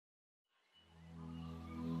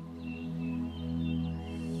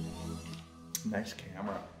Nice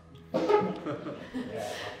camera. Yeah.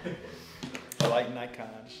 I like Nikon.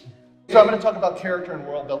 So I'm going to talk about character and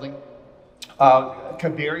world building.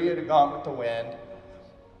 Cabiria to Gone with the Wind,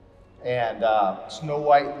 and Snow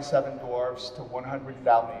White and the Seven Dwarfs to 101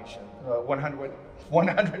 Dalmatians.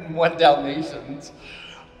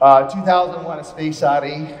 2001: A Space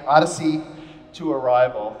Odyssey to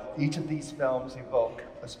Arrival. Each of these films evoke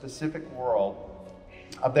a specific world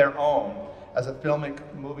of their own as a filmic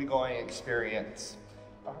movie-going experience.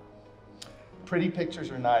 Pretty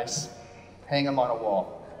pictures are nice. Hang them on a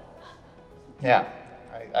wall. Yeah,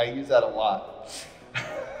 I use that a lot.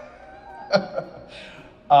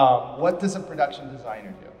 What does a production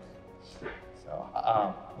designer do?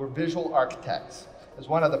 So we're visual architects. As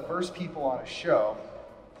one of the first people on a show,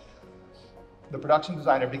 the production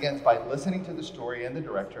designer begins by listening to the story and the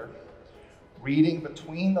director, reading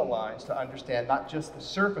between the lines to understand not just the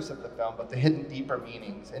surface of the film, but the hidden deeper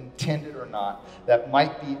meanings, intended or not, that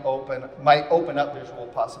might open up visual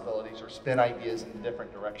possibilities or spin ideas in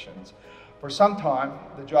different directions. For some time,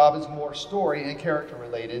 the job is more story and character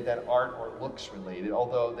related than art or looks related,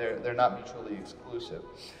 although they're not mutually exclusive.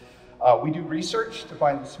 We do research to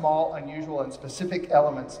find the small, unusual, and specific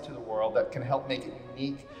elements to the world that can help make it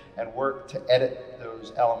unique, and work to edit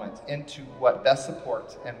those elements into what best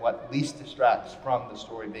supports and what least distracts from the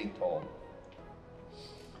story being told.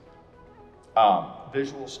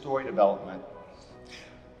 Visual story development.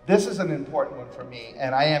 This is an important one for me,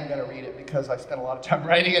 and I am going to read it because I spent a lot of time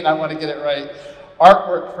writing it and I want to get it right.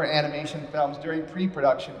 Artwork for animation films during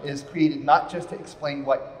pre-production is created not just to explain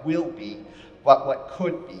what will be, but what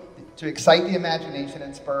could be, to excite the imagination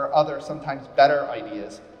and spur other, sometimes better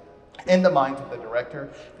ideas in the minds of the director,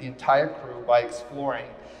 the entire crew, by exploring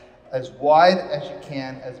as wide as you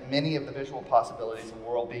can as many of the visual possibilities of the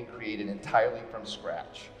world being created entirely from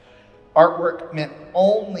scratch. Artwork meant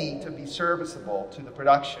only to be serviceable to the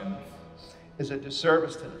production is a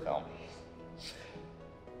disservice to the film.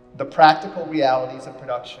 The practical realities of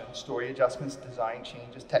production, story adjustments, design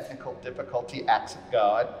changes, technical difficulty, acts of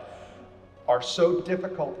God, are so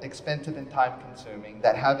difficult, expensive, and time-consuming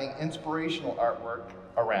that having inspirational artwork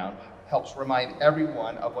around helps remind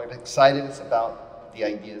everyone of what excited us about the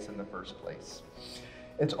ideas in the first place.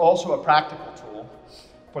 It's also a practical tool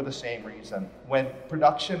for the same reason. When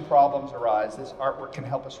production problems arise, this artwork can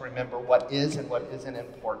help us remember what is and what isn't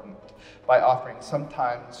important by offering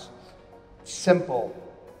sometimes simple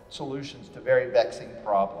solutions to very vexing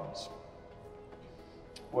problems.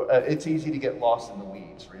 It's easy to get lost in the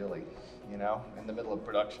weeds, really, you know, in the middle of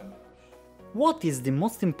production. What is the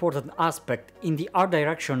most important aspect in the art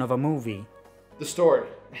direction of a movie? The story.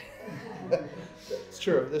 It's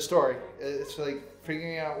true, the story. It's like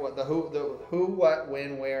figuring out what the who, what,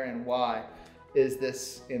 when, where, and why is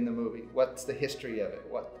this in the movie? What's the history of it?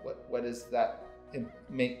 What is that?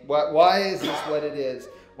 Why is this what it is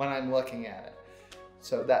when I'm looking at it?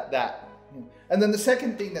 So that. And then the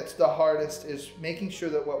second thing that's the hardest is making sure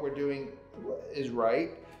that what we're doing is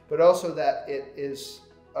right, but also that it is.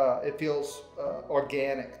 It feels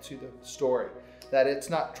organic to the story, that it's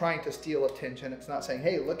not trying to steal attention. It's not saying,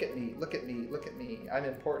 hey, look at me, look at me, look at me, I'm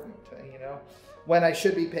important, you know, when I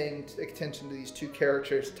should be paying attention to these two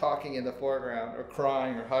characters talking in the foreground or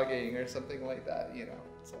crying or hugging or something like that, you know.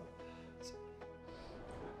 So.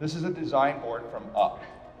 This is a design board from Up.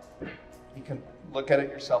 You can look at it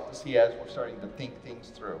yourself to see as we're starting to think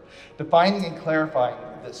things through. Defining and clarifying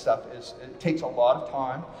this stuff it takes a lot of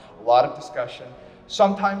time, a lot of discussion,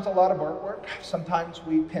 sometimes a lot of artwork, sometimes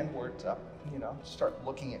we pen words up, you know, start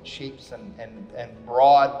looking at shapes and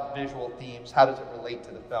broad visual themes. How does it relate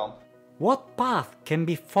to the film? What path can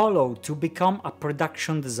be followed to become a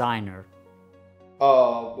production designer?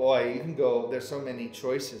 Oh boy, you can go, there's so many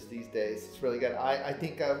choices these days. It's really good. I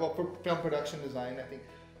think, well, for film production design, I think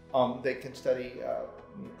they can study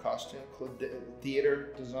costume,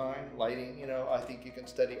 theater design, lighting, you know. I think you can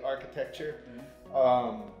study architecture.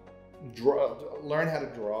 Learn how to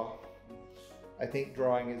draw. I think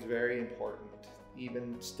drawing is very important,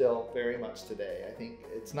 even still very much today. I think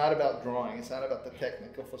it's not about drawing, it's not about the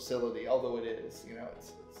technical facility, although it is, you know,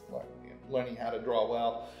 it's learning how to draw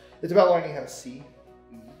well. It's about learning how to see.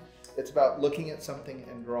 It's about looking at something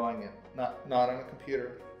and drawing it, not on a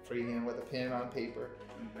computer, freehand with a pen on paper.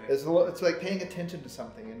 It's like paying attention to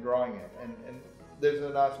something and drawing it, and there's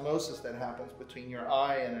an osmosis that happens between your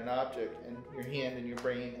eye and an object, and your hand and your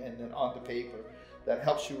brain, and then onto paper, that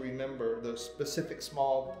helps you remember those specific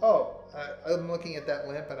small, I'm looking at that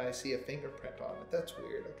lamp and I see a fingerprint on it. That's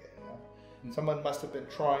weird, okay. Yeah. Someone must have been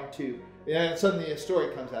trying to, and suddenly a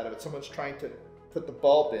story comes out of it. Someone's trying to put the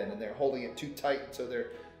bulb in and they're holding it too tight, so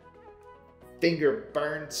they're finger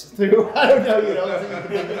burns through, I don't know, you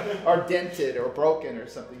know, or dented or broken or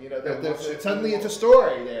something, you know. Suddenly it's a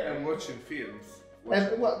story there. And watching films.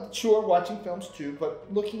 Sure, watching films too, but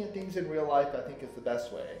looking at things in real life, I think, is the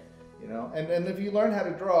best way, you know. And if you learn how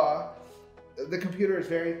to draw, the computer is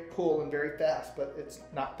very cool and very fast, but it's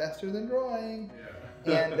not faster than drawing.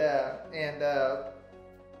 Yeah. And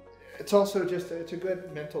it's also just it's a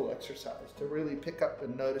good mental exercise to really pick up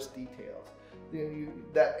and notice details.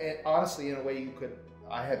 And honestly, in a way,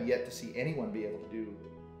 I have yet to see anyone be able to do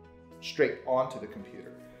straight onto the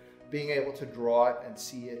computer. Being able to draw it and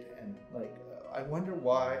see it, and like, I wonder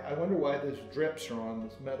why those drips are on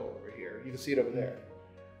this metal over here. You can see it over there.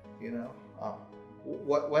 You know,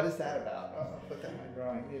 what is that about? I'll put that in my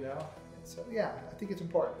drawing. You know, and so yeah, I think it's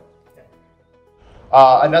important.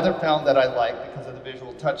 Another film that I like because of the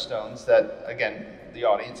visual touchstones that, again, the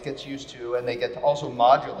audience gets used to and they get to also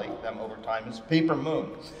modulate them over time is Paper Moon,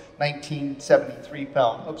 1973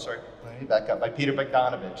 film. Oh, sorry, let me back up. By Peter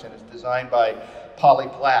Bogdanovich, and it's designed by Polly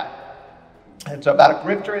Platt. It's about a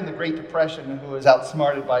grifter in the Great Depression who is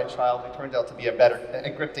outsmarted by a child who turns out to be a better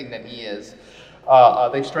at grifting than he is.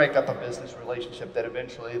 They strike up a business relationship that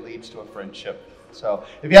eventually leads to a friendship. So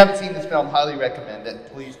if you haven't seen this film, highly recommend it.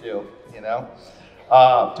 Please do, you know.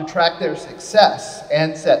 To track their success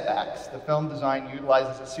and setbacks, the film design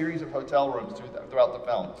utilizes a series of hotel rooms throughout the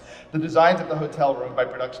film. The designs of the hotel room by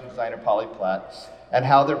production designer Polly Platt and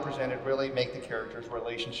how they're presented really make the characters'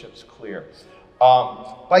 relationships clear.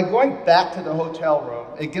 By going back to the hotel room,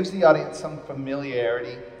 it gives the audience some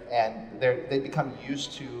familiarity, and they become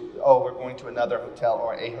used to, oh, we're going to another hotel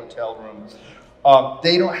or a hotel room.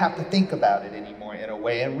 They don't have to think about it anymore in a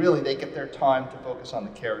way, and really they get their time to focus on the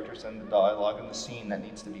characters and the dialogue and the scene that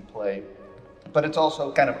needs to be played. But it's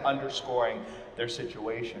also kind of underscoring their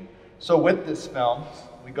situation. So with this film,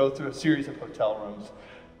 we go through a series of hotel rooms.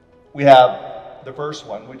 We have the first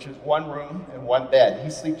one, which is one room and one bed. He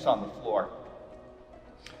sleeps on the floor.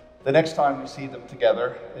 The next time we see them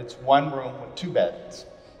together, it's one room with two beds.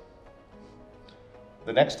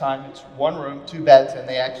 The next time it's one room, two beds, and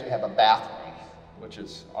they actually have a bathroom, which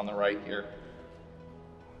is on the right here.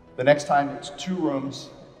 The next time it's two rooms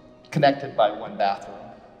connected by one bathroom.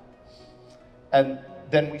 And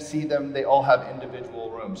then we see them, they all have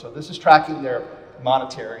individual rooms. So this is tracking their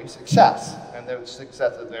monetary success and the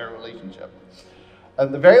success of their relationship.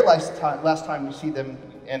 And the very last time we see them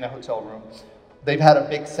in a hotel room, they've had a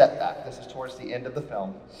big setback. This is towards the end of the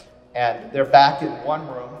film. And they're back in one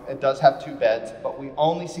room. It does have two beds, but we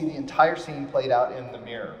only see the entire scene played out in the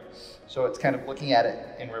mirror. So it's kind of looking at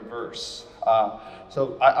it in reverse.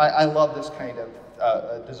 So I love this kind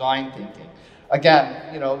of design thinking.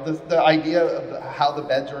 Again, you know, the idea of how the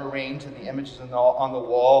beds are arranged and the images on the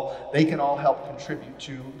wall, they can all help contribute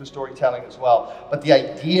to the storytelling as well. But the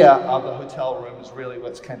idea of the hotel room is really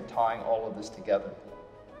what's kind of tying all of this together.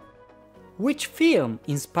 Which film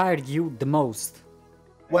inspired you the most?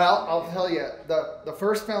 Well, I'll tell you, the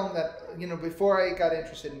first film that, you know, before I got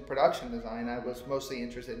interested in production design, I was mostly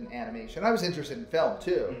interested in animation. I was interested in film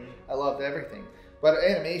too. Mm-hmm. I loved everything. But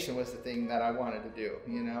animation was the thing that I wanted to do,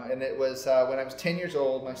 you know. And it was when I was 10 years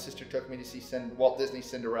old, my sister took me to see Walt Disney's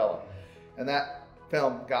Cinderella. And that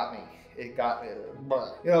film got me. It got me.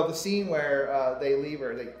 You know, the scene where they leave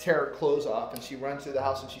her, they tear her clothes off, and she runs through the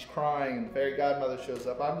house and she's crying, and the fairy godmother shows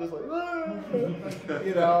up. I'm just like,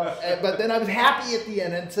 you know. But then I was happy at the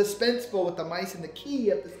end and suspenseful with the mice and the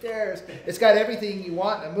key up the stairs. It's got everything you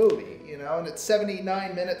want in a movie, you know, and it's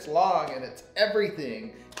 79 minutes long, and it's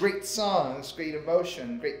everything. Great songs, great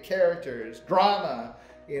emotion, great characters, drama,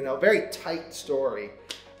 you know, very tight story.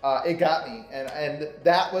 It got me, and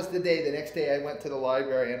that was the day. The next day I went to the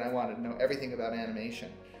library and I wanted to know everything about animation,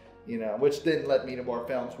 you know, which then led me to more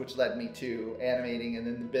films, which led me to animating, and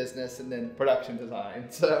then the business, and then production design.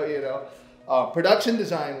 So, you know, production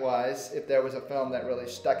design wise, if there was a film that really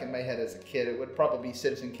stuck in my head as a kid, it would probably be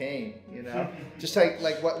Citizen Kane, you know. Just like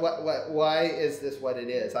why is this what it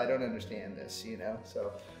is? I don't understand this, you know.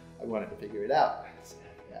 So I wanted to figure it out.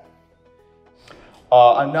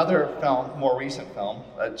 Another film, more recent film,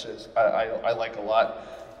 which is I like a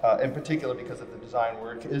lot, in particular because of the design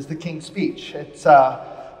work, is The King's Speech. It's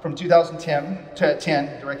from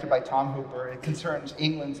 2010, directed by Tom Hooper. It concerns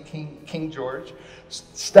England's King George's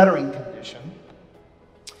stuttering condition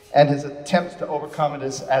and his attempts to overcome it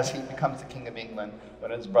as he becomes the King of England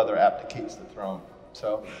when his brother abdicates the throne.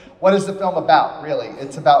 So what is the film about, really?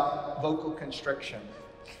 It's about vocal constriction.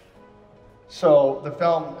 So the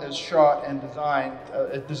film is shot and designed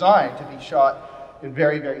to be shot in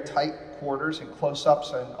very, very tight quarters and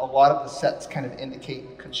close-ups, and a lot of the sets kind of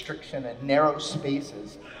indicate constriction and narrow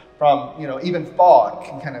spaces from, you know, even fog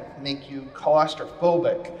can kind of make you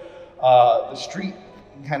claustrophobic. The street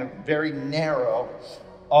kind of very narrow,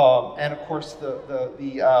 and of course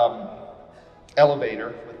the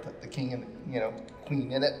elevator with the king and the, you know,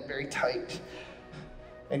 queen in it, very tight.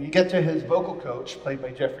 And you get to his vocal coach, played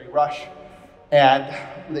by Geoffrey Rush, and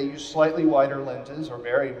they use slightly wider lenses, or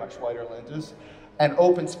very much wider lenses, and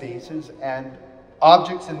open spaces, and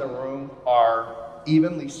objects in the room are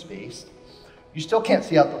evenly spaced. You still can't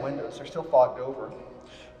see out the windows, they're still fogged over.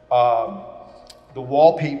 The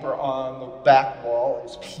wallpaper on the back wall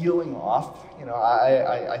is peeling off. You know,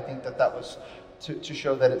 I think that was to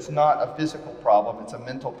show that it's not a physical problem, it's a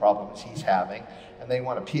mental problem that he's having. And they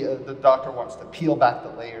want to peel, the doctor wants to peel back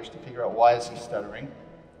the layers to figure out why is he stuttering.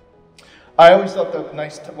 I always thought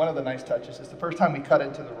one of the nice touches is the first time we cut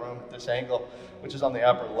into the room at this angle, which is on the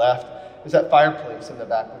upper left, is that fireplace in the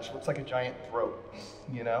back, which looks like a giant throat,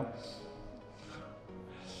 you know?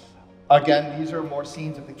 Again, these are more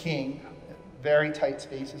scenes of the king, very tight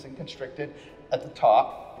spaces and constricted at the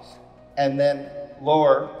top. And then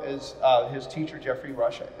lower is his teacher, Geoffrey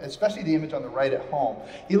Rush, especially the image on the right at home.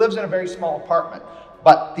 He lives in a very small apartment,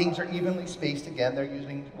 but things are evenly spaced again. They're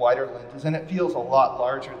using wider lenses, and it feels a lot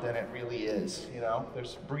larger than it really is, you know?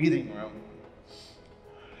 There's breathing room.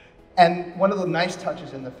 And one of the nice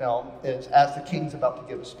touches in the film is, as the king's about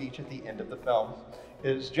to give a speech at the end of the film,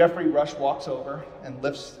 is Geoffrey Rush walks over and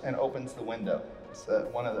lifts and opens the window. It's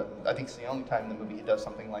I think it's the only time in the movie he does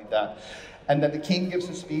something like that. And then the king gives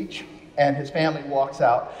a speech, and his family walks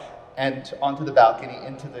out and onto the balcony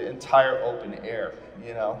into the entire open air,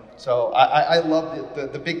 you know? So I love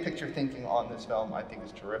the big picture thinking on this film, I think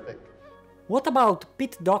is terrific. What about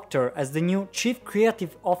Pete Docter as the new Chief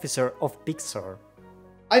Creative Officer of Pixar?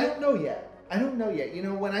 I don't know yet. I don't know yet. You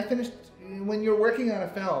know, when you're working on a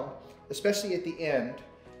film, especially at the end,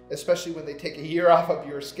 especially when they take a year off of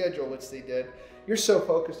your schedule, which they did, you're so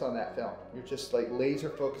focused on that film. You're just like laser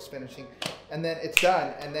focused finishing, and then it's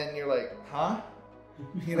done, and then you're like, huh?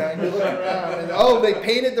 You know, and you're looking around, and oh, they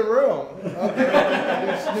painted the room. Okay,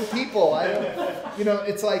 there's new people. You know,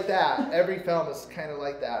 it's like that. Every film is kind of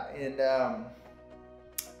like that, and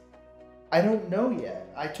I don't know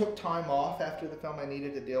yet. I took time off after the film. I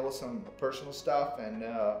needed to deal with some personal stuff, and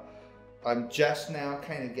I'm just now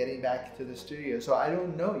kind of getting back to the studio, so I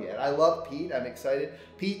don't know yet. I love Pete. I'm excited.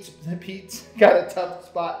 Pete's got a tough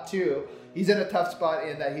spot too. He's in a tough spot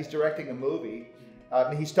in that he's directing a movie.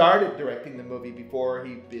 He started directing the movie before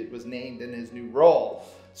he was named in his new role,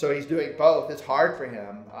 so he's doing both. It's hard for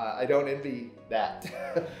him. I don't envy that,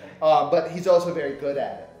 but he's also very good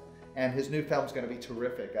at it. And his new film's going to be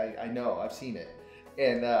terrific. I know. I've seen it.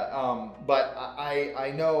 And but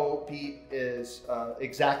I know Pete is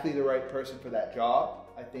exactly the right person for that job.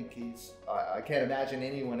 I think I can't imagine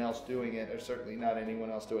anyone else doing it, or certainly not anyone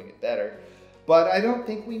else doing it better. But I don't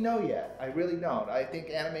think we know yet. I really don't. I think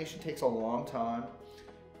animation takes a long time.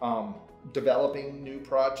 Developing new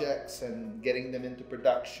projects and getting them into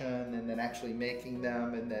production, and then actually making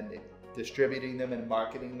them, and then distributing them and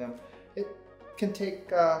marketing them. It can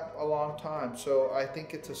take a long time. So I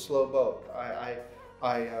think it's a slow boat.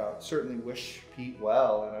 I certainly wish Pete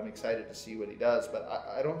well, and I'm excited to see what he does, but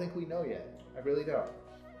I don't think we know yet. I really don't.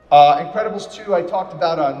 Incredibles 2 I talked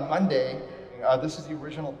about on Monday. This is the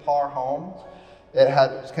original Parr home. It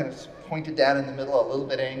was kind of pointed down in the middle, a little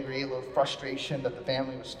bit angry, a little frustration that the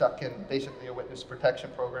family was stuck in basically a witness protection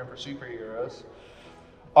program for superheroes.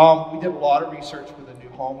 We did a lot of research for the new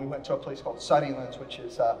home. We went to a place called Sunnylands, which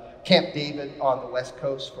is Camp David on the West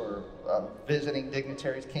Coast for visiting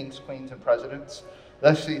dignitaries, kings, queens, and presidents.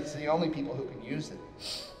 Actually, it's the only people who can use it.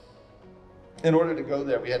 In order to go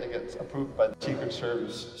there, we had to get approved by the Secret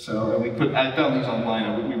Service. So I found these online,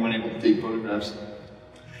 and we weren't able to take photographs.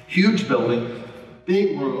 Huge building,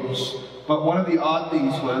 big rooms, but one of the odd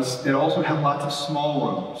things was it also had lots of small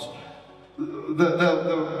rooms.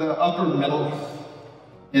 The upper middle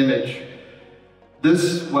image,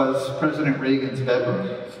 this was President Reagan's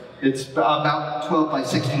bedroom. It's about 12 by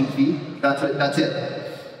 16 feet. That's it.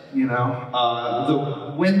 You know,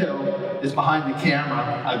 the window is behind the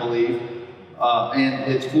camera, I believe,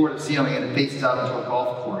 and it's floor to ceiling, and it faces out into a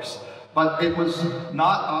golf course. But it was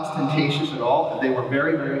not ostentatious at all. They were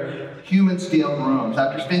very, very human-scale rooms.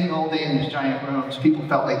 After spending all day in these giant rooms, people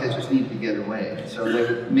felt like they just needed to get away. So they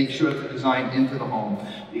would make sure to design into the home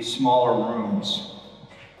these smaller rooms.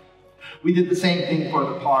 We did the same thing for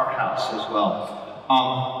the Parr house as well.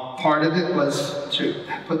 Part of it was to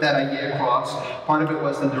put that idea across. Part of it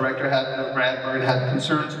was the director Brad Bird had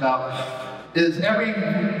concerns about is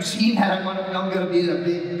every scene that I'm going to be in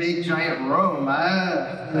a big, giant room.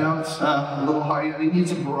 It's a little hard. We need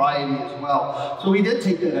some variety as well. So we did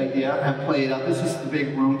take that idea and play it out. This is the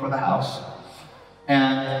big room for the house.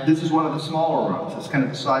 And this is one of the smaller rooms. It's kind of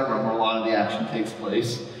the side room where a lot of the action takes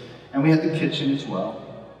place. And we had the kitchen as well.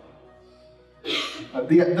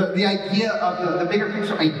 The idea of the bigger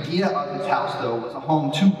picture idea of this house, though, was a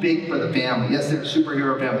home too big for the family. Yes, they're a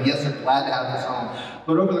superhero family. Yes, they're glad to have this home.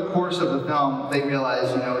 But over the course of the film, they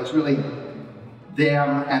realize, it's really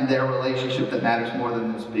them and their relationship that matters more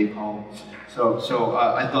than this big home. So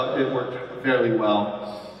I thought it worked fairly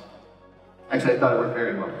well. Actually, I thought it worked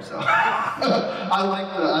very well. So I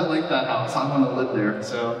like that house. I want to live there.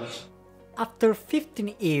 So after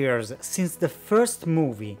 15 years since the first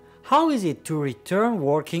movie, how is it to return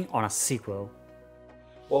working on a sequel?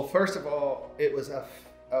 Well, first of all, it was a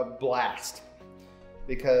blast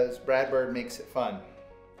because Brad Bird makes it fun.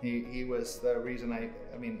 He was the reason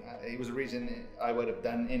he was the reason I would have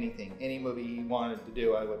done anything, any movie he wanted to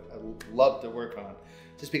do. I would love to work on,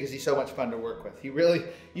 just because he's so much fun to work with.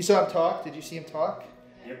 You saw him talk. Did you see him talk?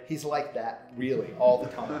 Yep. He's like that, really, all the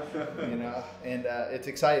time, and it's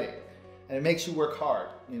exciting, and it makes you work hard,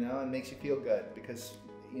 and makes you feel good because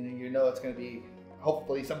it's going to be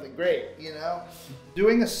hopefully something great,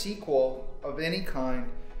 Doing a sequel of any kind,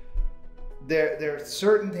 there are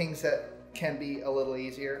certain things that can be a little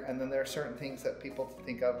easier, and then there are certain things that people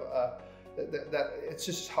think of that it's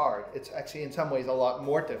just hard. It's actually in some ways a lot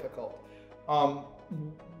more difficult.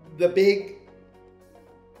 The big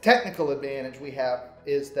technical advantage we have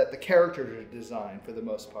is that the characters are designed for the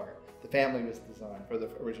most part. The family was designed for the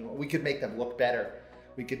original. We could make them look better.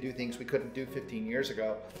 We could do things we couldn't do 15 years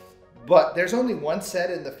ago. But there's only one set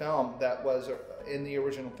in the film that was in the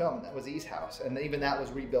original film, and that was E's house. And even that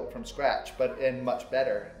was rebuilt from scratch, and much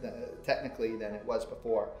better technically than it was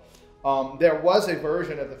before. There was a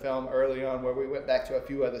version of the film early on where we went back to a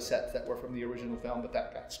few other sets that were from the original film, but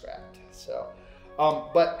that got scrapped. So,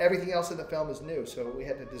 but everything else in the film is new, so we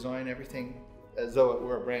had to design everything as though it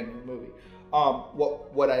were a brand new movie.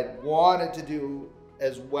 What I wanted to do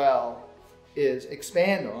as well is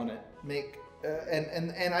expand on it, make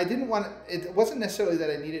and I didn't want it wasn't necessarily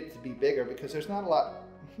that I needed it to be bigger, because there's not a lot.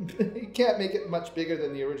 You can't make it much bigger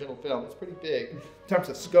than the original film. It's pretty big in terms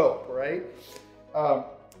of scope, right?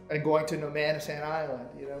 And going to Nomanisan Island,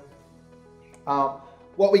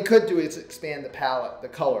 what we could do is expand the palette, the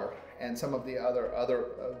color, and some of the other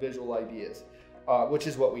visual ideas, which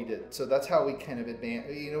is what we did. So that's how we kind of advanced.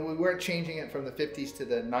 We weren't changing it from the 50s to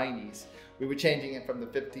the 90s. We were changing it from the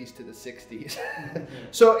 50s to the 60s.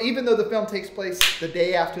 So even though the film takes place the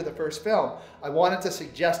day after the first film, I wanted to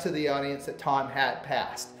suggest to the audience that time had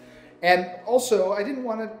passed. And also, I didn't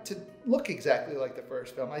want it to look exactly like the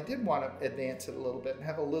first film. I did want to advance it a little bit and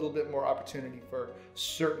have a little bit more opportunity for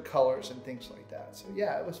certain colors and things like that. So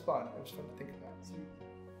yeah, it was fun. It was fun to think about.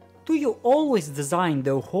 Do you always design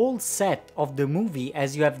the whole set of the movie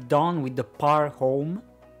as you have done with the Parr home?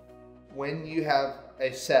 When you have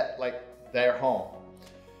a set like their home,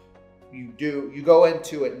 you go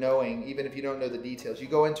into it knowing, even if you don't know the details, you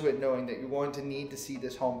go into it knowing that you're going to need to see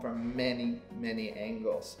this home from many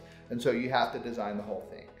angles, and so you have to design the whole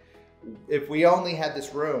thing. If we only had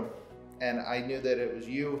this room and I knew that it was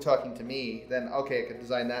you talking to me, then okay, I could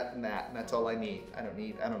design that, and that's all I need. I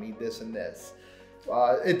don't need this and this.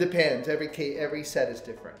 It depends. Every set is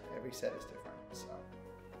different. So.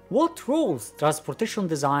 What roles transportation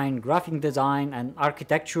design, graphic design, and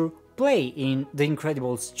architecture play in The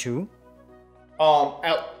Incredibles 2?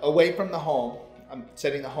 Away from the home, I'm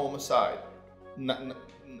setting the home aside.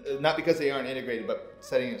 Not because they aren't integrated, but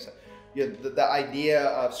setting it aside. The idea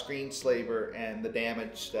of Screenslaver and the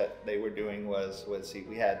damage that they were doing was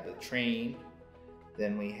we had the train,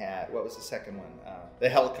 then we had, what was the second one? The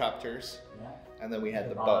helicopters. Yeah. And then we had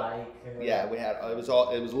the boat. Yeah, we had it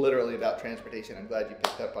was literally about transportation. I'm glad you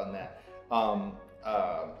picked up on that.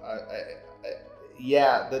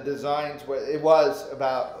 Yeah, the designs was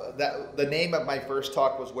about that. The name of my first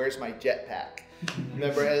talk was "Where's My Jetpack?"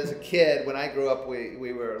 Remember, as a kid, when I grew up,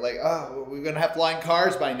 we were like, oh, we're gonna have flying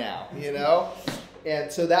cars by now,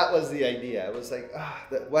 And so that was the idea. It was like,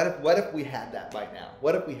 what if we had that by now?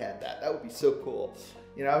 What if we had that? That would be so cool.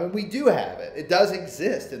 We do have it. It does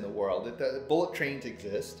exist in the world. Bullet trains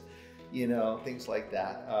exist, things like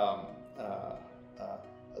that.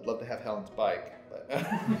 I'd love to have Helen's bike, but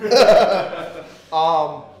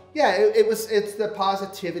yeah, it's the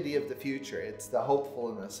positivity of the future. It's the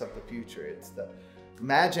hopefulness of the future.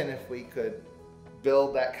 Imagine if we could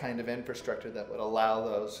build that kind of infrastructure that would allow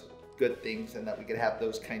those good things, and that we could have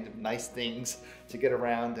those kind of nice things to get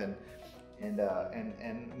around, and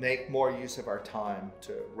and make more use of our time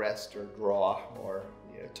to rest or draw or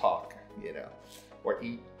talk, or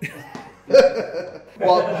eat.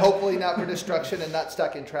 Well, hopefully not for destruction and not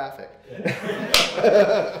stuck in traffic.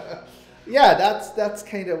 Yeah, that's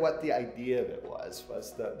kind of what the idea of it was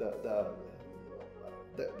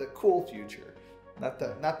the cool future, not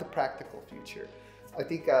the practical future. I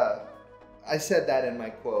think I said that in my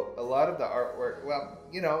quote. A lot of the artwork, well,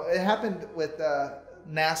 it happened with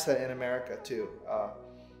NASA in America too.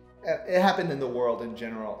 It happened in the world in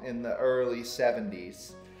general in the early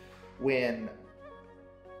 70s when,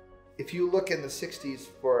 if you look in the 60s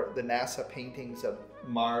for the NASA paintings of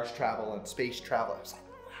Mars travel and space travel, it was like,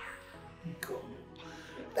 wow, cool.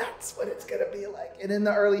 That's what it's going to be like. And in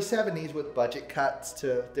the early 70s, with budget cuts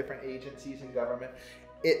to different agencies and government,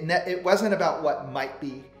 it wasn't about what might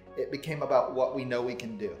be. It became about what we know we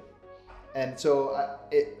can do. And so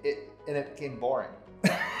it became boring.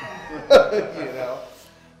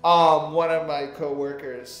 One of my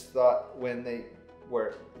coworkers thought when they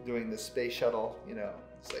were doing the space shuttle,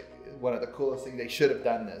 it's like one of the coolest things. They should have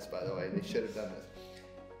done this, by the way. They should have done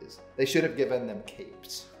this. Is they should have given them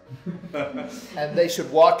capes. And they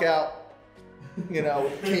should walk out, with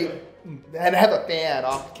a cape and have a fan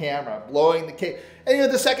off camera blowing the cape.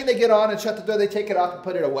 And the second they get on and shut the door, they take it off and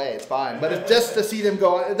put it away. It's fine. But it's just to see them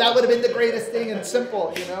go. That would have been the greatest thing and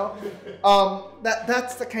simple,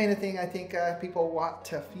 That's the kind of thing I think people want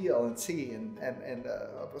to feel and see, and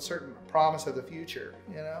a certain promise of the future,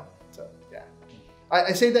 So yeah,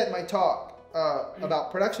 I say that in my talk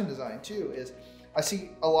about production design too. Is I see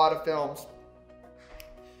a lot of films.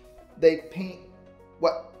 They paint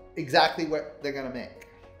exactly what they're going to make.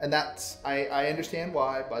 And that's, I understand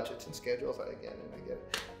why, budgets and schedules, I get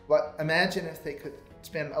it. But imagine if they could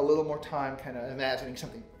spend a little more time kind of imagining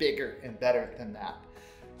something bigger and better than that,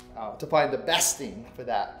 to find the best thing for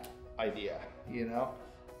that idea,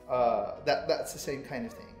 That's the same kind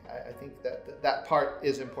of thing. I think that part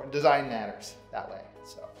is important. Design matters that way,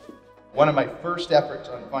 so. One of my first efforts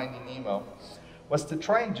on Finding Nemo was to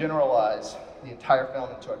try and generalize the entire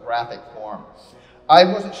film into a graphic form. I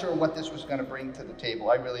wasn't sure what this was going to bring to the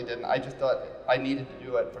table. I really didn't. I just thought I needed to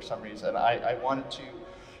do it for some reason. I wanted to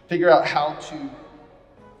figure out how to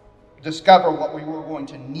discover what we were going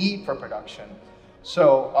to need for production.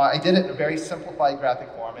 So I did it in a very simplified graphic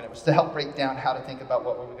form, and it was to help break down how to think about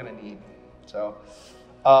what we were going to need. So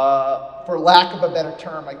for lack of a better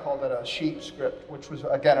term, I called it a sheep script, which was,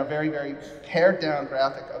 again, a very, very pared down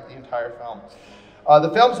graphic of the entire film.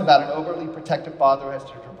 The film's about an overly protective father who has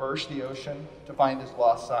to traverse the ocean to find his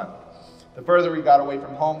lost son. The further he got away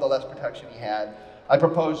from home, the less protection he had. I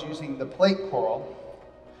proposed using the plate coral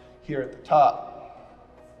here at the top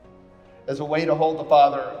as a way to hold the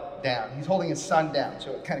father down. He's holding his son down,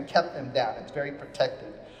 so it kind of kept them down. It's very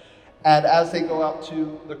protective. And as they go out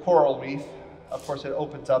to the coral reef, of course it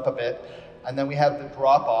opens up a bit, and then we have the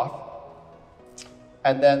drop off.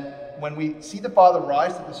 And then when we see the father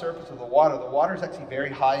rise to the surface of the water is actually very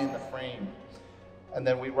high in the frame. And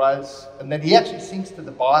then we rise, and then he actually sinks to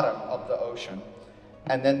the bottom of the ocean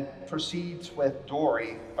and then proceeds with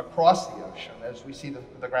Dory across the ocean as we see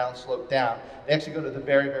the ground slope down. They actually go to the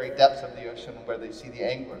very, very depths of the ocean where they see the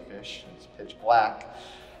anglerfish. It's pitch black.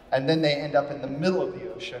 And then they end up in the middle of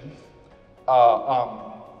the ocean.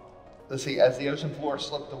 Let's see, as the ocean floor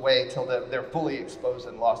slipped away till they're fully exposed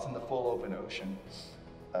and lost in the full open ocean.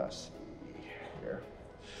 See here.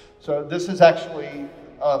 So this is actually,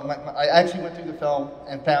 I actually went through the film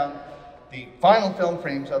and found the final film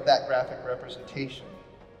frames of that graphic representation.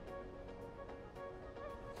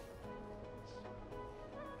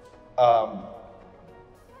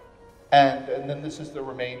 And then this is the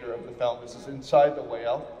remainder of the film. This is inside the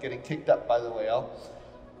whale, getting kicked up by the whale.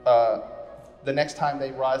 The next time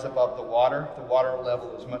they rise above the water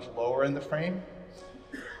level is much lower in the frame.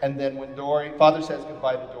 And then when father says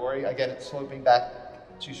goodbye to Dory, again, it's sloping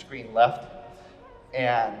back to screen left.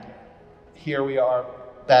 And here we are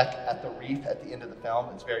back at the reef at the end of the film.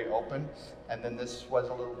 It's very open. And then this was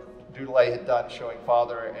a little doodle I had done showing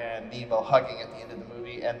father and Nemo hugging at the end of the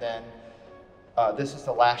movie. And then this is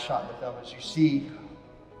the last shot in the film as you see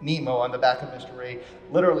Nemo on the back of Mr. Ray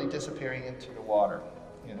literally disappearing into the water,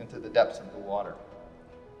 into the depths of the water.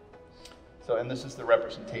 So, and this is the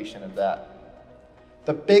representation of that.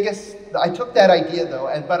 I took that idea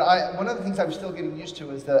though, but one of the things I was still getting used to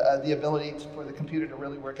is the ability for the computer to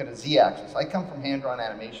really work in a Z-axis. I come from hand-drawn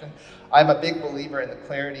animation. I'm a big believer in the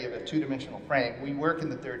clarity of a two-dimensional frame. We work in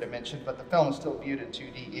the third dimension, but the film is still viewed in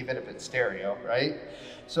 2D, even if it's stereo, right?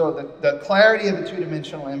 So the clarity of a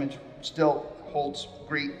two-dimensional image still holds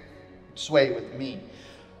great sway with me.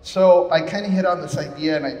 So I kind of hit on this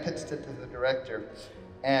idea and I pitched it to the director,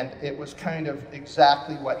 and it was kind of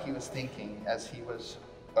exactly what he was thinking as he was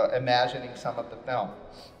imagining some of the film.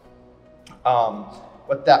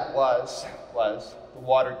 What that was the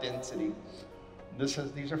water density.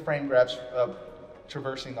 These are frame grabs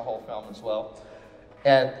traversing the whole film as well.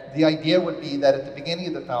 And the idea would be that at the beginning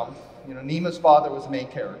of the film, Nemo's father was the main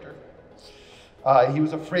character. He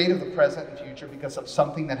was afraid of the present and future because of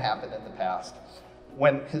something that happened in the past.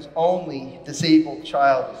 When his only disabled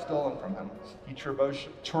child is stolen from him, he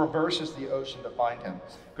traverses the ocean to find him.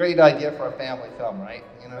 Great idea for a family film, right?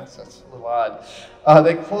 That's a little odd.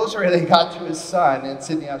 The closer they got to his son in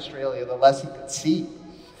Sydney, Australia, the less he could see.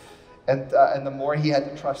 And the more he had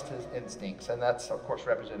to trust his instincts. And that's, of course,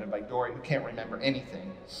 represented by Dory, who can't remember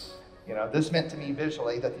anything. This meant to me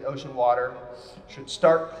visually that the ocean water should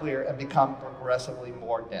start clear and become progressively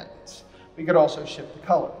more dense. We could also shift the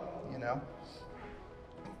color,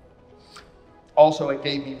 Also, it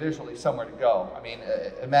gave me visually somewhere to go. I mean,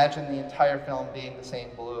 imagine the entire film being the same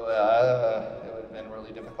blue. It would have been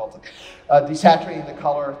really difficult. Desaturating the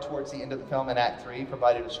color towards the end of the film in Act 3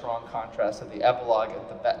 provided a strong contrast to the epilogue at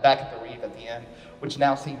the back at the reef at the end, which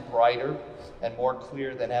now seemed brighter and more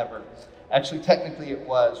clear than ever. Actually, technically it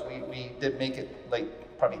was. We did make it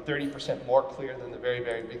like probably 30% more clear than the very,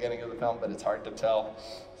 very beginning of the film, but it's hard to tell,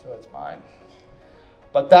 so it's mine.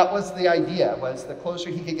 But that was the idea, was the closer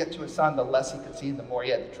he could get to his son, the less he could see and the more he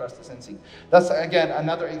had to trust his instinct. That's, again,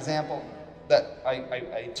 another example that I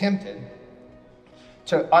attempted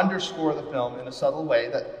to underscore the film in a subtle way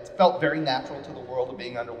that felt very natural to the world of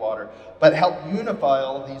being underwater, but helped unify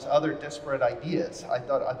all of these other disparate ideas. I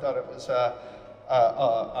thought it was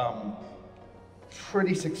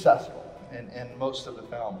pretty successful in most of the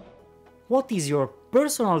film. What is your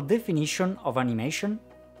personal definition of animation?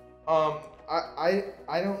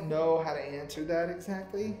 I don't know how to answer that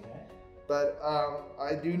exactly, but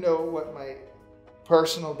I do know what my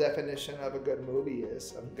personal definition of a good movie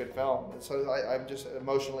is, of a good film. So I'm just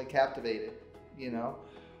emotionally captivated,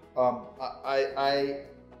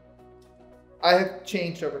 I have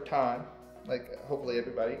changed over time, like hopefully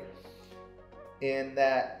everybody, in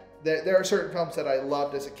that there are certain films that I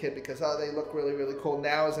loved as a kid because they look really, really cool.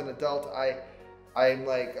 Now as an adult, I'm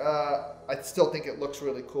like, I still think it looks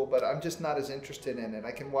really cool, but I'm just not as interested in it.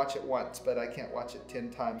 I can watch it once, but I can't watch it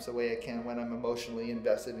 10 times the way I can when I'm emotionally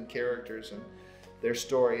invested in characters and their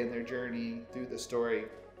story and their journey through the story.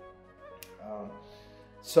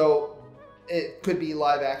 So it could be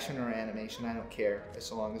live action or animation, I don't care,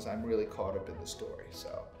 as long as I'm really caught up in the story.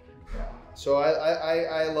 So, yeah. So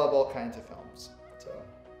I love all kinds of films. So.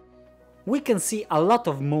 We can see a lot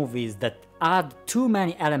of movies that add too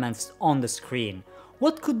many elements on the screen.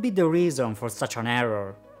 What could be the reason for such an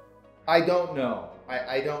error? I don't know.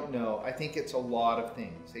 I don't know. I think it's a lot of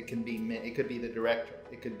things. It could be the director.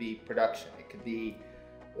 It could be production. It could be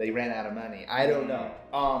they ran out of money. I don't know.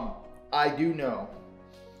 I do know.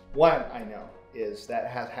 One I know is that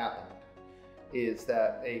has happened. Is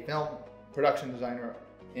that a film production designer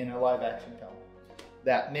in a live action film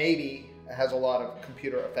that maybe has a lot of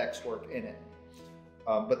computer effects work in it.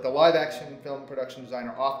 But the live action film production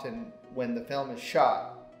designer often, when the film is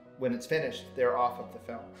shot, when it's finished, they're off of the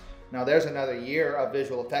film. Now there's another year of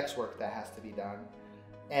visual effects work that has to be done.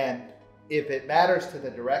 And if it matters to the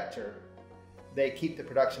director, they keep the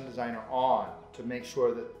production designer on to make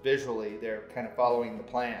sure that visually they're kind of following the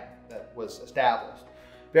plan that was established.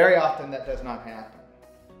 Very often that does not happen.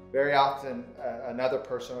 Very often another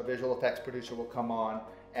person, a visual effects producer, will come on,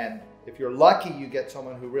 and if you're lucky, you get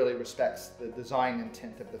someone who really respects the design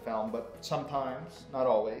intent of the film. But sometimes, not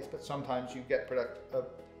always, but sometimes you get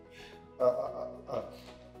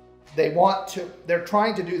they're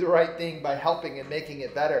trying to do the right thing by helping and making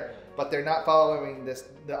it better, but they're not following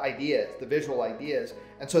the ideas, the visual ideas,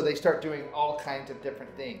 and so they start doing all kinds of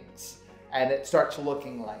different things, and it starts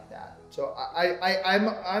looking like that. So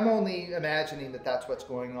I'm only imagining that that's what's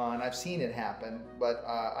going on. I've seen it happen, but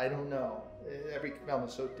I don't know. Every film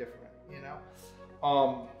is so different,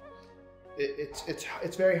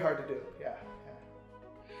 It's very hard to do. Yeah.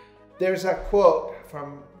 There's a quote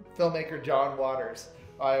from filmmaker John Waters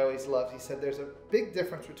I always loved. He said, "There's a big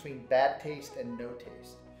difference between bad taste and no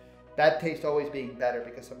taste. Bad taste always being better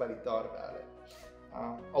because somebody thought about it."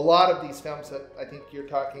 A lot of these films that I think you're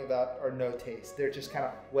talking about are no taste. They're just kind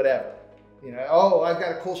of whatever. Oh, I've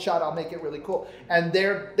got a cool shot, I'll make it really cool. And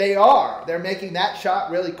they're making that shot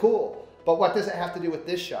really cool. But what does it have to do with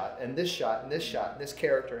this shot, and this shot, and this shot, and this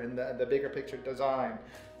character, and the bigger picture design?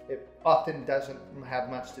 It often doesn't have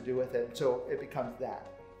much to do with it, so it becomes that.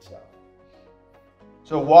 So.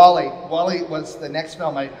 So Wall-E was the next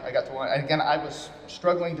film I got to watch. And again, I was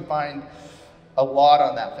struggling to find a lot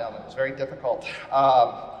on that film. It was very difficult.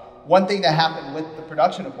 One thing that happened with the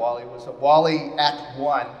production of Wall-E was that Wall-E Act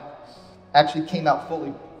 1 actually came out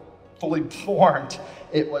fully formed.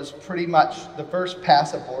 It was pretty much, the first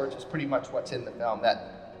pass of boards is pretty much what's in the film.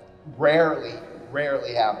 That rarely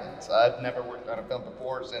happens. I've never worked on a film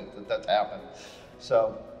before since that's happened.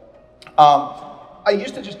 So, I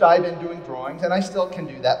used to just dive in doing drawings, and I still can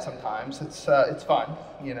do that sometimes. It's fun,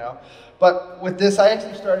 you know. But with this, I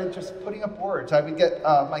actually started just putting up words. I would get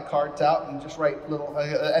my cards out and just write little,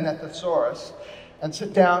 and a thesaurus, and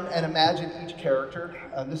sit down and imagine each character.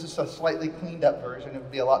 This is a slightly cleaned up version. It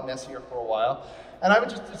would be a lot messier for a while. And I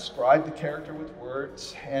would just describe the character with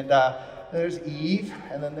words. And there's Eve,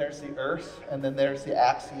 and then there's the Earth, and then there's the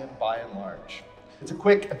axiom by and large. It's a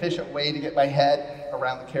quick, efficient way to get my head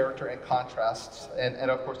around the character and contrasts, and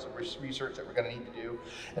of course the research that we're going to need to do,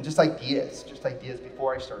 and just ideas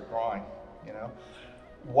before I start drawing, you know.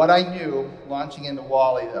 What I knew launching into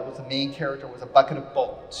Wall-E, that was the main character, was a bucket of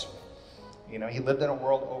bolts. You know, he lived in a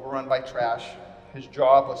world overrun by trash. His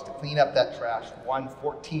job was to clean up that trash, one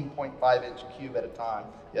 14.5-inch cube at a time.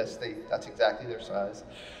 Yes, that's exactly their size.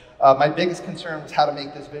 My biggest concern was how to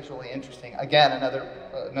make this visually interesting. Again,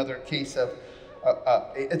 another case of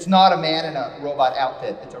it's not a man in a robot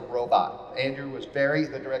outfit, it's a robot.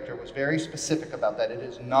 The director was very specific about that. It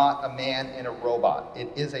is not a man in a robot. It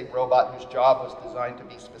is a robot whose job was designed to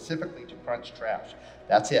be specifically to crunch trash.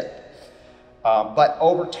 That's it. But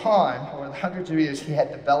over time, over the hundreds of years, he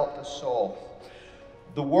had developed a soul.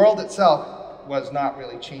 The world itself was not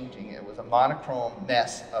really changing. It was a monochrome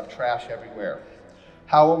mess of trash everywhere.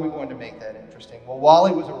 How are we going to make that interesting? Well,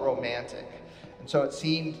 Wall-E was a romantic. And so it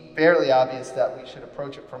seemed fairly obvious that we should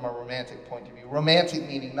approach it from a romantic point of view. Romantic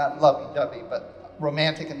meaning not lovey-dovey, but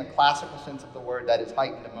romantic in the classical sense of the word, that is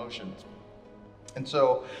heightened emotions. And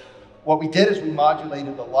so what we did is we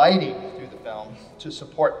modulated the lighting through the film to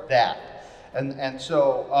support that. And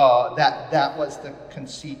so that was the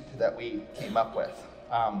conceit that we came up with.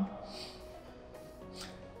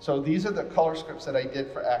 So these are the color scripts that I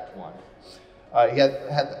did for Act 1.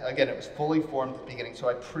 Again, it was fully formed at the beginning, so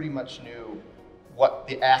I pretty much knew what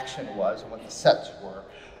the action was and what the sets were.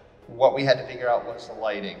 What we had to figure out was the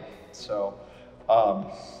lighting. So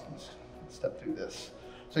let's step through this.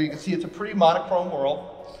 So you can see it's a pretty monochrome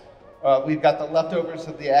world. We've got the leftovers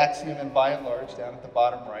of the axiom and by and large down at the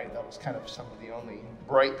bottom right. That was kind of some of the only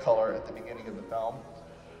bright color at the beginning of the film.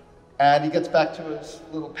 And he gets back to his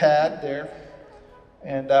little pad there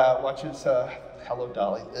and watches Hello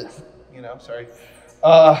Dolly,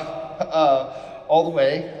 all the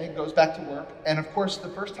way, and he goes back to work. And of course, the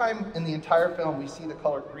first time in the entire film we see the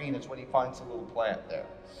color green is when he finds a little plant there.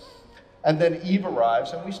 And then Eve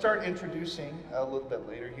arrives, and we start introducing, a little bit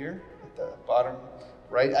later here, at the bottom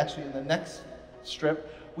right, actually in the next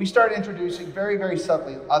strip, we start introducing very, very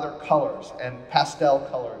subtly other colors and pastel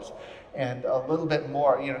colors and a little bit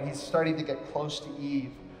more. You know, he's starting to get close to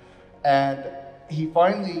Eve. And he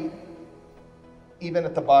finally, even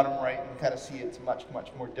at the bottom right, you can kind of see it's a much, much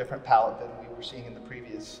more different palette than we were seeing in the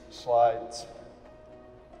previous slides.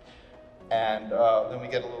 And then we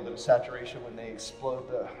get a little bit of saturation when they explode,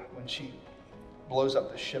 when she blows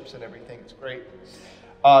up the ships and everything. It's great.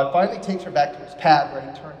 It finally takes her back to his pad where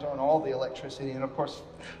he turns on all the electricity, and of course,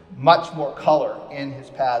 much more color in his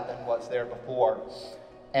pad than was there before.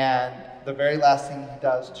 And the very last thing he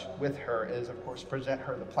does with her is, of course, present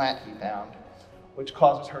her the plant he found, which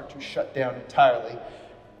causes her to shut down entirely.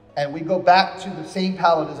 And we go back to the same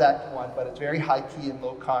palette as Act 1, but it's very high key and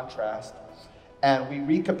low contrast. And we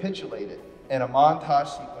recapitulate it in a montage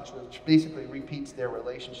sequence, which basically repeats their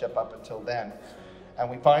relationship up until then. And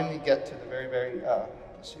we finally get to the very, very,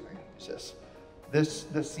 let's see, where's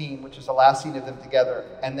this scene, which is the last scene of them together.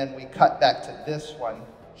 And then we cut back to this one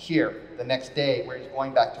here, the next day, where he's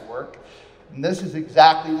going back to work. And this is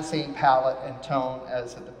exactly the same palette and tone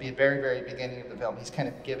as at the very, very beginning of the film. He's kind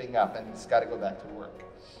of giving up and he's got to go back to work.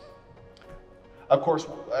 Of course,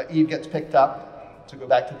 Eve gets picked up to go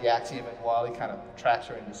back to the axiom, and Wall-E kind of tracks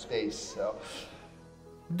her into space. So,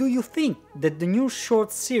 do you think that the new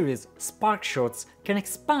short series, Spark Shorts, can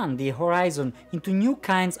expand the horizon into new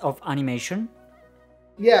kinds of animation?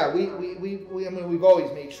 Yeah, I mean, we've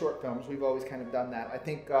always made short films. We've always kind of done that. I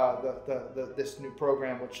think this new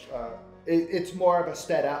program, which it's more of a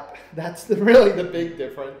step up. That's really the big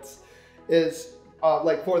difference. Is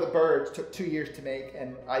like For the Birds took 2 years to make,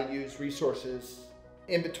 and I used resources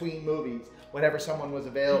in between movies whenever someone was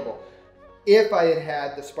available. If I had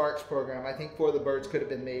had the Sparks program, I think For the Birds could have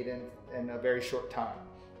been made in a very short time.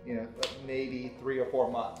 You know, maybe 3 or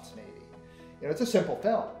 4 months, maybe. You know, it's a simple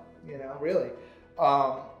film, you know, really.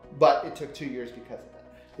 But it took 2 years because of that.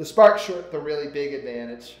 The Spark short, the really big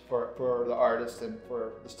advantage for the artist and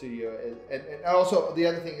for the studio is, and also the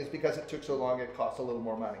other thing is because it took so long, it cost a little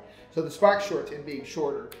more money. So the Spark shorts, in being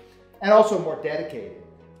shorter and also more dedicated,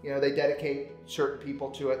 you know, they dedicate certain people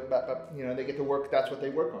to it, but you know, they get to work, that's what they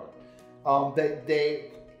work on.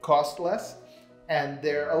 They cost less, and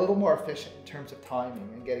they're a little more efficient in terms of timing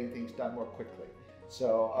and getting things done more quickly.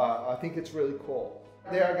 So I think it's really cool.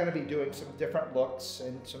 They are going to be doing some different looks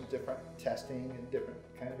and some different testing and different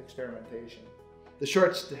kind of experimentation. The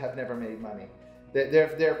shorts have never made money.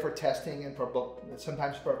 They're for testing and for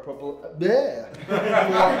sometimes for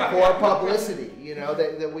publicity. You know,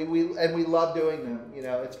 we love doing them. You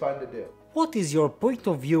know, it's fun to do. What is your point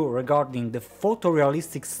of view regarding the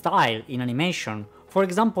photorealistic style in animation? For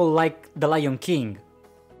example, like The Lion King.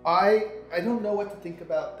 I don't know what to think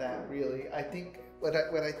about that really. I think what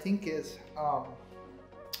I think is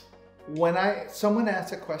when someone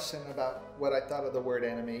asks a question about what I thought of the word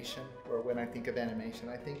animation, or when I think of animation,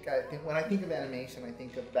 I think when I think of animation, I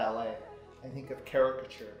think of ballet, I think of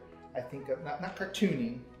caricature, I think of not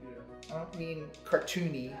cartooning. I don't mean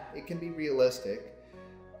cartoony. It can be realistic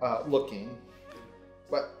looking,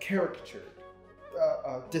 but caricature,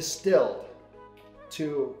 distilled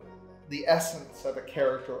to the essence of a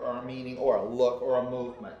character or a meaning or a look or a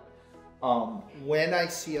movement. When I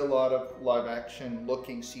see a lot of live action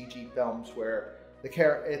looking CG films where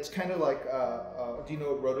it's kind of like, do you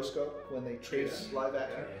know a rotoscope when they trace live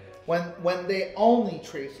action? When they only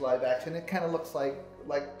trace live action, it kind of looks like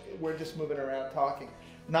we're just moving around talking.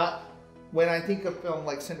 Not when I think of film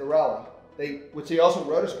like Cinderella, which they also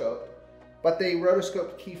rotoscoped, but they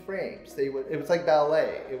rotoscoped key frames. It was like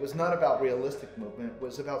ballet. It was not about realistic movement. It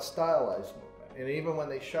was about stylized movement. And even when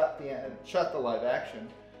they shot the live action,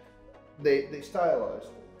 they stylized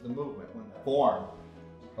the movement. When the form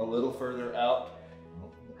a little further out,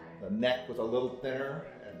 the neck was a little thinner,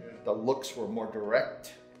 and the looks were more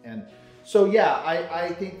direct. And so yeah, I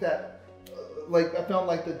think that like a film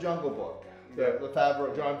like The Jungle Book, the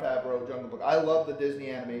John Favreau Jungle Book. I love the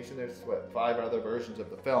Disney animation. There's 5 other versions of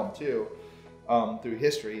the film too, through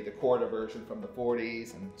history. The Corda version from the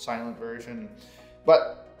 40s and silent version,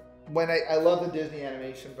 but when I love the Disney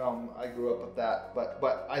animation film, I grew up with that,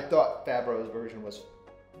 but I thought Favreau's version was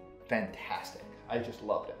fantastic. I just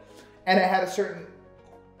loved it. And it had a certain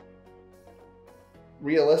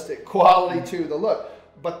realistic quality to the look,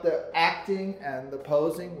 but the acting and the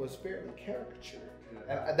posing was fairly caricatured.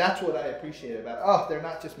 And that's what I appreciate about it. Oh, they're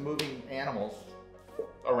not just moving animals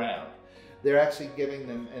around. They're actually giving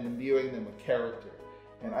them and imbuing them with character.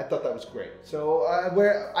 And I thought that was great. So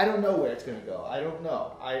I don't know where it's going to go. I don't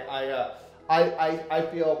know. I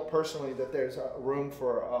feel personally that there's room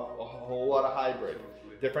for a whole lot of hybrid,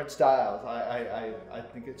 different styles. I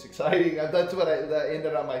think it's exciting. That's what that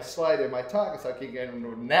ended on my slide in my talk. It's like, again,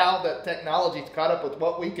 now that technology's caught up with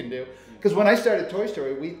what we can do. Because when I started Toy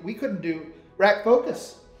Story, we couldn't do rack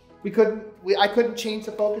focus. I couldn't change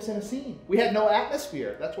the focus in a scene. We had no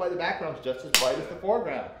atmosphere. That's why the background's just as bright as the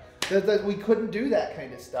foreground. We couldn't do that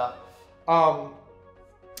kind of stuff.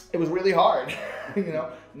 It was really hard, you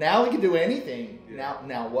know. Now we can do anything.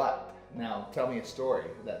 Now what? Now tell me a story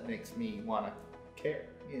that makes me want to care,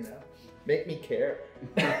 you know. Make me care.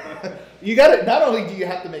 You got to, not only do you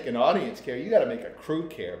have to make an audience care, you got to make a crew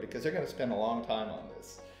care, because they're going to spend a long time on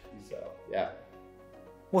this. So, yeah.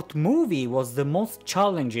 What movie was the most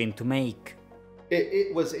challenging to make?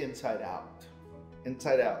 It was Inside Out.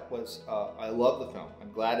 Inside Out was, I love the film.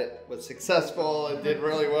 I'm glad it was successful and did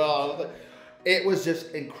really well. It was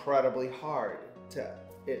just incredibly hard to,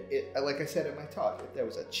 like I said in my talk, if there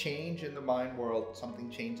was a change in the mind world,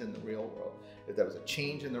 something changed in the real world. If there was a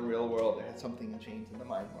change in the real world, there had something change in the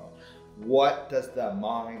mind world. What does the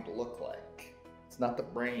mind look like? It's not the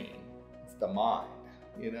brain, it's the mind,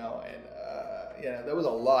 you know? And, you know, there was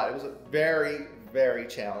a lot. It was very, very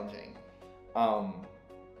challenging.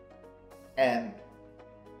 And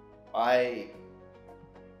I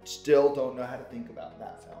still don't know how to think about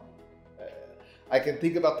that film. I can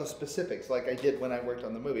think about the specifics like I did when I worked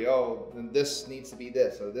on the movie. Oh, this needs to be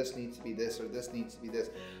this, or this needs to be this, or this needs to be this.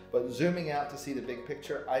 But zooming out to see the big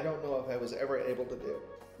picture, I don't know if I was ever able to do.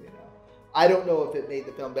 You know, I don't know if it made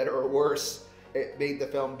the film better or worse. It made the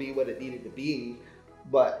film be what it needed to be.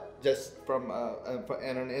 But just from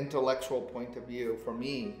an intellectual point of view, for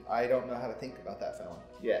me, I don't know how to think about that film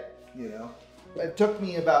yet. You know. It took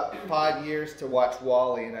me about 5 years to watch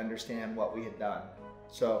WALL-E and understand what we had done.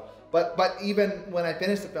 So, but even when I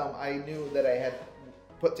finished the film, I knew that I had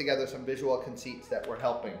put together some visual conceits that were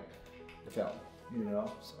helping the film, you know,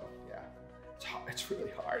 so yeah. It's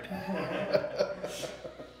really hard.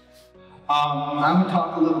 I'm going to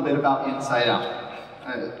talk a little bit about Inside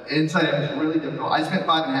Out. Inside Out is really difficult. I spent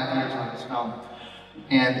 5.5 years on this film,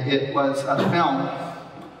 and it was a film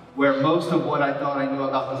where most of what I thought I knew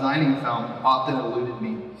about designing a film often eluded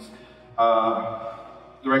me.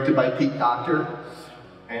 Directed by Pete Docter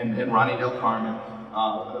and Ronnie Del Carmen.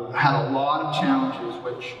 Had a lot of challenges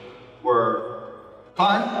which were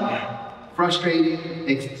fun, frustrating,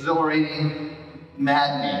 exhilarating,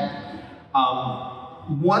 maddening.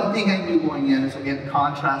 One thing I knew going in is, again, the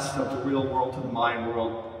contrast of the real world to the mind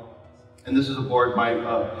world. And this is a board my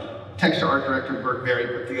texture art director, Bert Berry,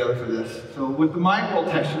 put together for this. So with the mind world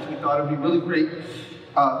textures, we thought it would be really great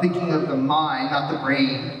thinking of the mind, not the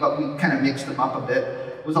brain, but we kind of mixed them up a bit.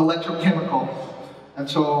 It was electrochemical. And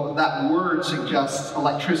so that word suggests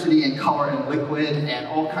electricity and color and liquid and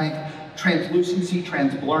all kinds of translucency,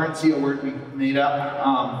 transblurency, a word we made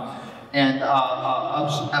up. And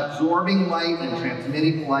absorbing light and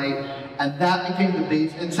transmitting light, and that became the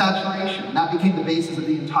base, and saturation, that became the basis of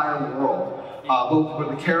the entire world, both for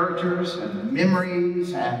the characters and the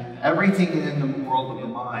memories and everything in the world of the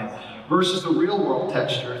mind, versus the real world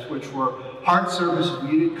textures, which were hard surface,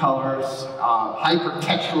 muted colors,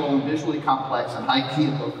 hyper-textural and visually complex, and high key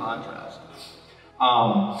and low contrast.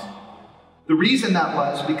 The reason that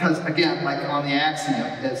was because, again, like on the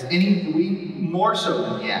Axiom, more so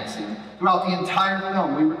than the Axiom, throughout the entire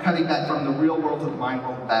film, we were cutting back from the real world to the mind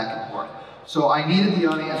world and back and forth. So I needed the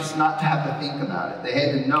audience not to have to think about it. They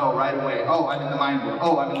had to know right away, oh, I'm in the mind world,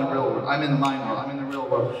 oh, I'm in the real world, I'm in the mind world, I'm in the real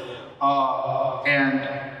world. And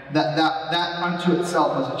that unto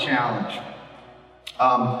itself was a challenge.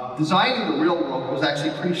 Designing the real world was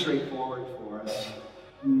actually pretty straightforward for us.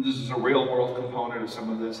 This is a real world component of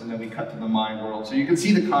some of this, and then we cut to the mind world. So you can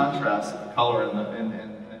see the contrast of the color and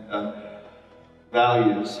the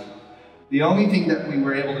values. The only thing that we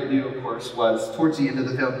were able to do, of course, was, towards the end of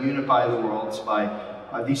the film, unify the worlds by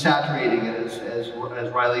desaturating it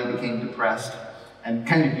as Riley became depressed, and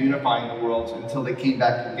kind of unifying the worlds until they came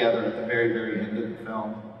back together at the very, very end of the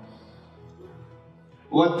film.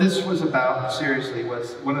 What this was about, seriously,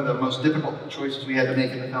 was one of the most difficult choices we had to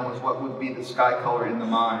make in the film was what would be the sky color in the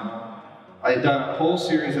mind. I had done a whole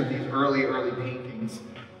series of these early paintings,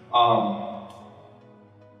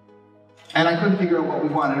 and I couldn't figure out what we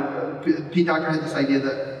wanted. Pete Docter had this idea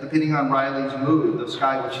that depending on Riley's mood, the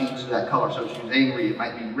sky would change to that color. So if she was angry, it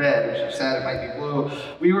might be red. If she was sad, it might be blue.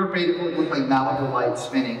 We were afraid it would look like Malibu lights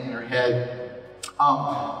spinning in her head.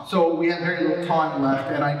 So we had very little time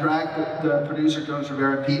left, and I dragged the producer, Jonas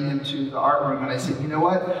Rivera, and Pete into the art room, and I said, you know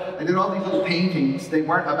what? I did all these little paintings. They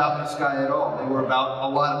weren't about the sky at all. They were about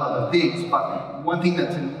a lot of other things, but one thing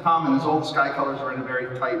that's in common is all the sky colors are in a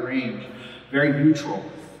very tight range, very neutral.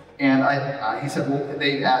 And he said, well,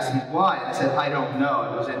 they asked me why, and I said, I don't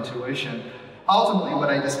know, it was intuition. Ultimately,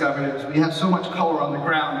 what I discovered is we have so much color on the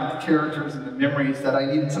ground with the characters and the memories that I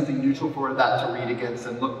needed something neutral for that to read against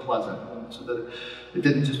and look pleasant, so that it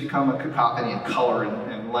didn't just become a cacophony of color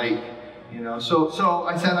and light, you know. So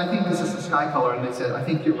I said, I think this is the sky color, and they said, I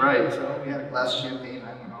think you're right. So we had a glass of champagne,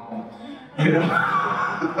 I went home. You know,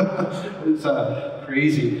 it's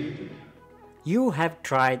crazy. You have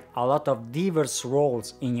tried a lot of diverse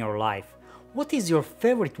roles in your life. What is your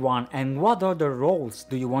favorite one, and what other roles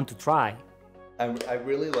do you want to try? I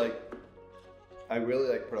really like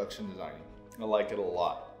production designing. I like it a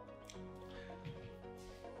lot.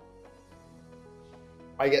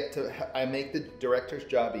 I make the director's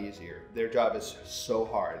job easier. Their job is so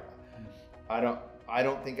hard. I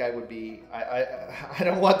don't think I would be. I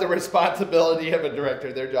don't want the responsibility of a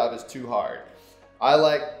director. Their job is too hard. I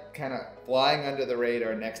like kind of flying under the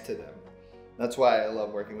radar next to them. That's why I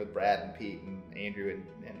love working with Brad and Pete and Andrew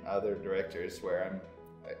and other directors, where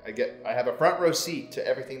I have a front row seat to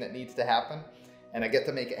everything that needs to happen, and I get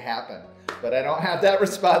to make it happen. But I don't have that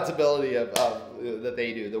responsibility of that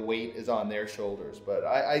they do. The weight is on their shoulders. But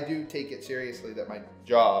I do take it seriously that my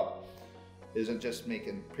job isn't just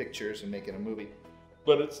making pictures and making a movie,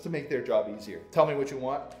 but it's to make their job easier. Tell me what you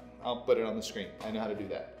want, I'll put it on the screen. I know how to do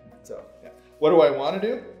that. So yeah. What do I want to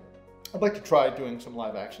do? I'd like to try doing some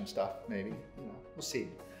live action stuff, maybe. You know, we'll see.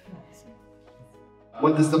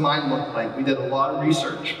 What does the mind look like? We did a lot of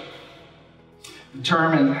research.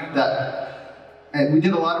 And we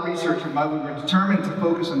did a lot of research, and we were determined to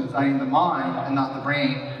focus on designing the mind and not the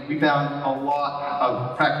brain. We found a lot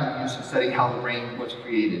of practical use in studying how the brain was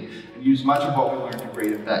created, and used much of what we learned to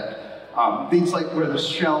great effect. Things like where the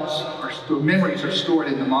shelves memories are stored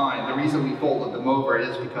in the mind. The reason we folded them over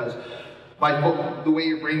is because by the way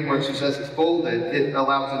your brain works is as it's folded, it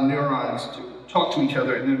allows the neurons to talk to each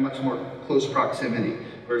other in a much more close proximity,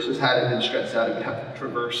 versus had it been stretched out, it would have to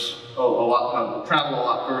traverse travel a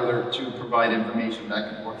lot further to provide information back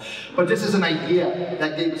and forth. But this is an idea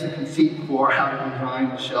that gave us a conceit for how to design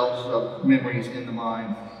the shelves of memories in the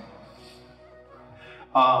mind.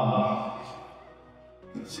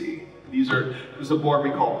 Let's see. This is a board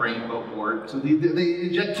we call rainbow board. So they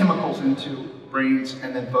inject chemicals into brains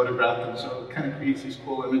and then photograph them. So it kind of creates these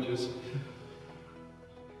cool images.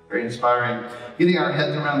 Very inspiring. Getting our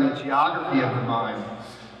heads around the geography of the mind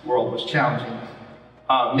world was challenging.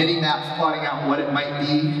 Mini maps plotting out what it might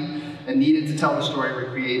be and needed to tell the story were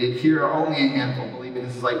created. Here are only a handful. Believe me,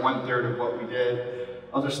 this is like 1/3 of what we did.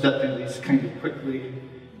 I'll just step through these kind of quickly.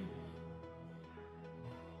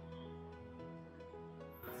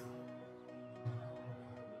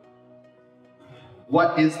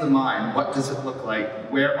 What is the mind? What does it look like?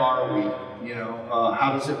 Where are we? You know,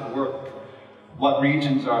 how does it work? What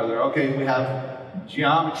regions are there? Okay, we have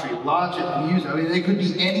geometry, logic, music. I mean, it could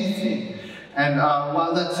be anything. And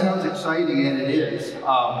while that sounds exciting, and it is,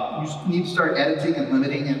 you need to start editing and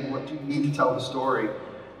limiting and what do you need to tell the story.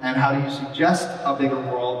 And how do you suggest a bigger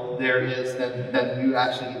world there is than you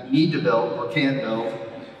actually need to build or can build.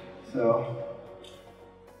 So.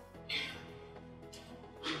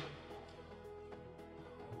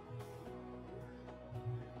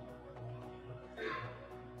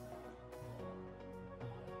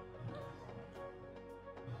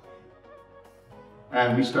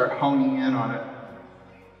 And we start honing in on it.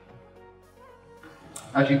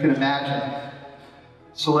 As you can imagine,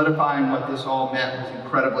 solidifying what this all meant was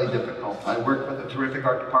incredibly difficult. I worked with a terrific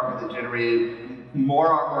art department that generated more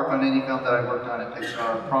artwork on any film that I worked on at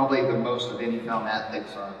Pixar, probably the most of any film at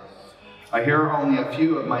Pixar. Here are only a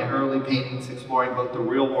few of my early paintings exploring both the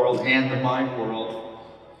real world and the mind world,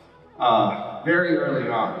 very early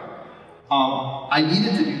on. I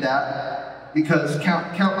needed to do that because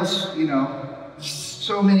countless, you know,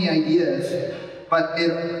 so many ideas, but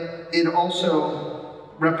it also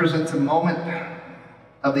represents a moment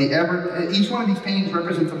of the each one of these paintings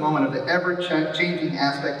represents a moment of the ever-changing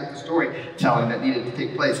aspect of the storytelling that needed to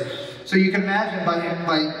take place. So you can imagine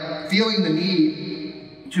by feeling the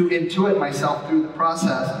need to intuit myself through the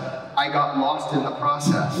process, I got lost in the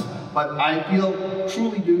process. But I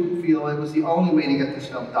truly do feel it was the only way to get this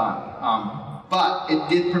film done. But it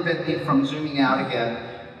did prevent me from zooming out again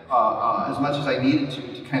as much as I needed to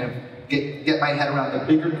kind of get my head around the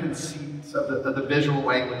bigger conceits of the visual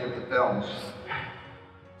language of the film.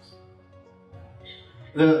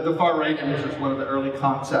 The far right image was one of the early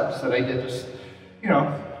concepts that I did, just, you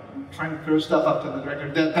know, trying to throw stuff up to the director.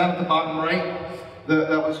 Down at the bottom right,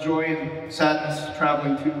 that was joy and sadness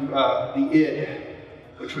traveling to the id,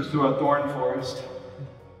 which was through a thorn forest.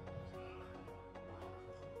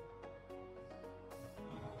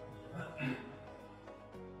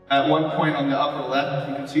 At one point on the upper left,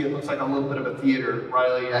 you can see it looks like a little bit of a theater.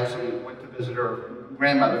 Riley actually went to visit her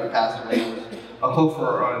grandmother who passed away, who was a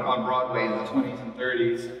hofer on Broadway in the 20s and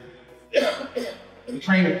 30s. The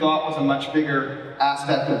train of thought was a much bigger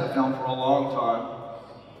aspect of the film for a long time.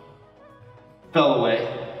 Fell away.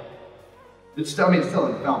 It's still in the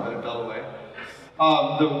film, but it fell away.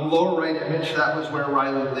 The lower right image, that was where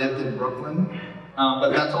Riley lived in Brooklyn, but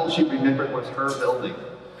that's all she remembered was her building.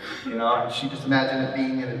 You know, she just imagined it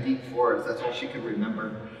being in a deep forest. That's all she could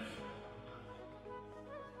remember.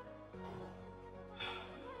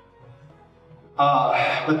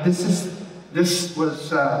 But this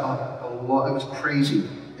was a lot. It was crazy.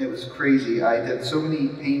 It was crazy. I did so many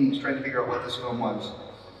paintings trying to figure out what this film was.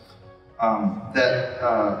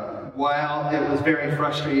 While it was very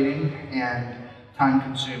frustrating and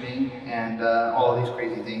time-consuming and all of these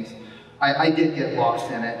crazy things, I did get lost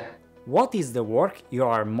in it. What is the work you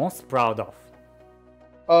are most proud of?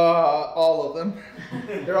 All of them.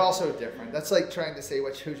 They're all so different. That's like trying to say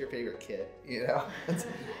who's your favorite kid, you know?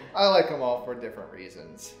 I like them all for different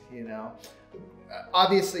reasons, you know?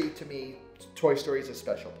 Obviously, to me, Toy Story is a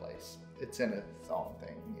special place. It's in its own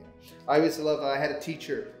thing, you know? I used to love, I had a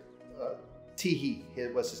teacher, T.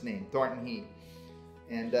 was his name, Thornton He.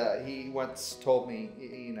 And he once told me,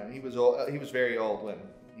 you know, he was very old when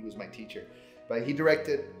he was my teacher. But he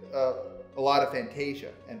directed a lot of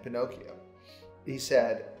Fantasia and Pinocchio. He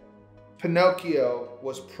said, Pinocchio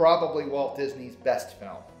was probably Walt Disney's best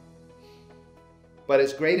film, but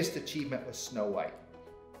his greatest achievement was Snow White.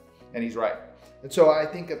 And he's right. And so I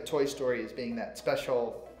think of Toy Story as being that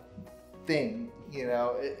special thing, you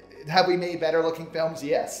know. Have we made better looking films?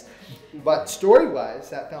 Yes. But story-wise,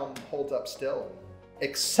 that film holds up still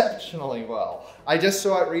exceptionally well. I just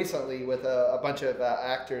saw it recently with a bunch of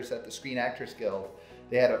actors at the Screen Actors Guild.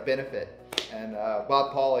 They had a benefit, and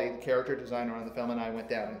Bob Pauly, the character designer on the film, and I went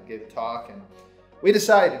down and gave a talk, and we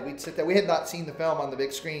decided we'd sit there. We had not seen the film on the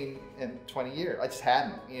big screen in 20 years. I just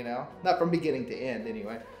hadn't, you know, not from beginning to end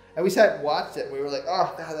anyway. And we sat and watched it. And we were like,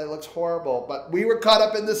 oh, God, that looks horrible. But we were caught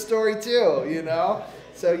up in the story too, you know.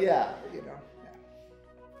 So yeah, you know. Yeah.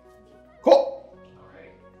 Cool. All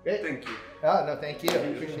right. Great. Thank you. Oh, no, thank you. I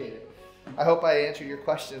appreciate it. I hope I answered your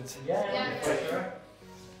questions. Yeah.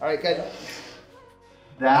 All right, good.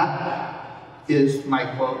 That is my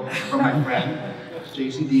quote from my friend,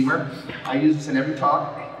 Jason Deemer. I use this in every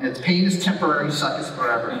talk, and it's pain is temporary, suck is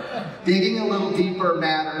forever. Digging a little deeper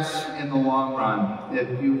matters in the long run.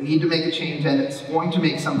 If you need to make a change, and it's going to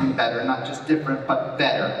make something better, not just different, but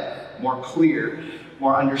better, more clear,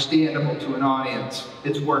 more understandable to an audience,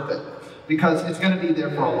 it's worth it. Because it's going to be there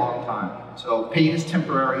for a long time. So pain is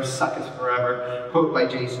temporary, suck is forever. Quote by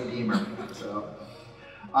Jason Deemer. So,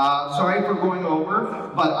 sorry for going over,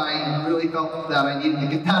 but I really felt that I needed to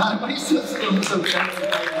get that out of my system. So thank you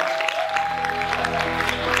very much.